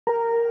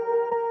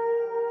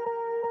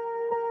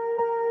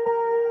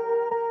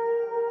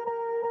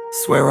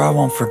Swear I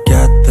won't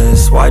forget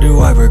this, why do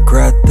I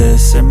regret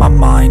this? In my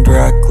mind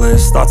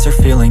reckless, thoughts are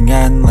feeling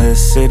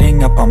endless.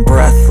 Sitting up, I'm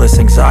breathless,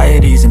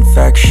 anxiety's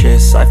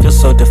infectious. I feel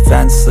so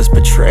defenseless,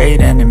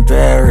 betrayed and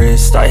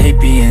embarrassed. I hate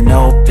being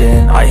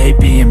open, I hate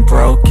being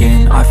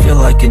broken. I feel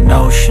like an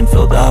ocean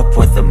filled up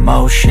with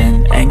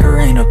emotion. Anger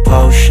ain't a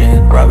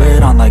potion, rub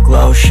it on like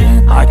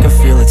lotion. I can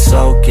feel it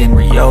soaking,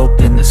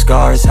 reopen, the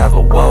scars have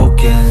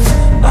awoken.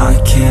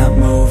 I can't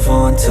move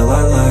on till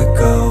I let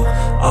go.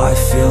 I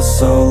feel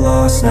so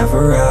lost,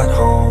 never at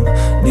home.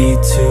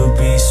 Need to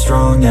be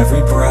strong,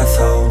 every breath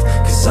hold.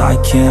 Cause I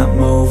can't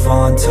move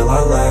on till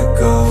I let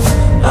go.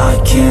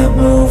 I can't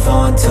move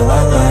on till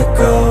I let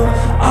go.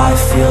 I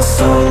feel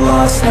so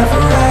lost, never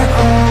at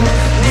home.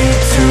 Need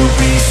to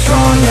be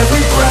strong,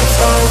 every breath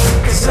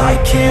hold. Cause I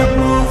can't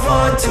move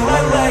on till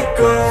I let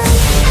go.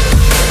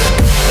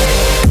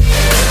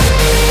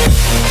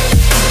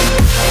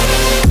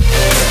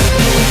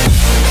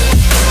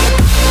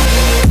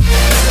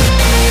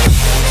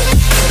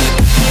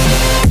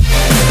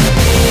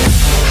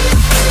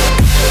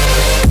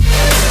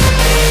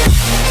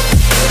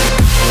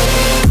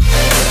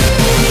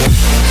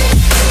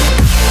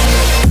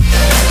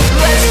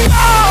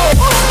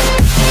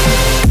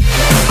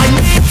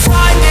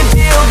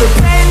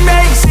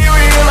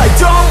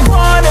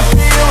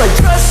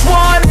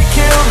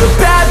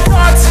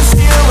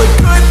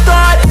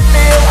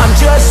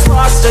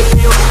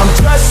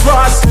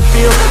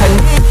 I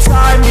need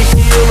time to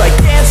heal, I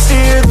can't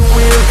steer the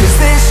wheel. Cause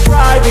this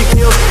driving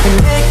hill, and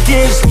it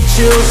gives me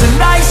chills. A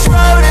nice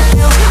road to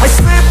feel, I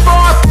slip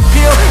off the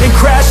peel and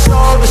crash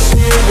all the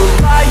steel.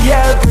 Will I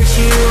ever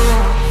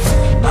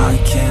heal? I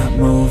can't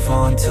move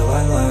on till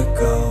I let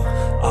go.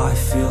 I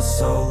feel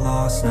so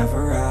lost,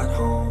 never at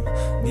home.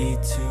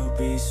 Need to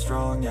be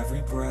strong,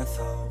 every breath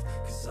hold.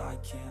 Cause I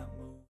can't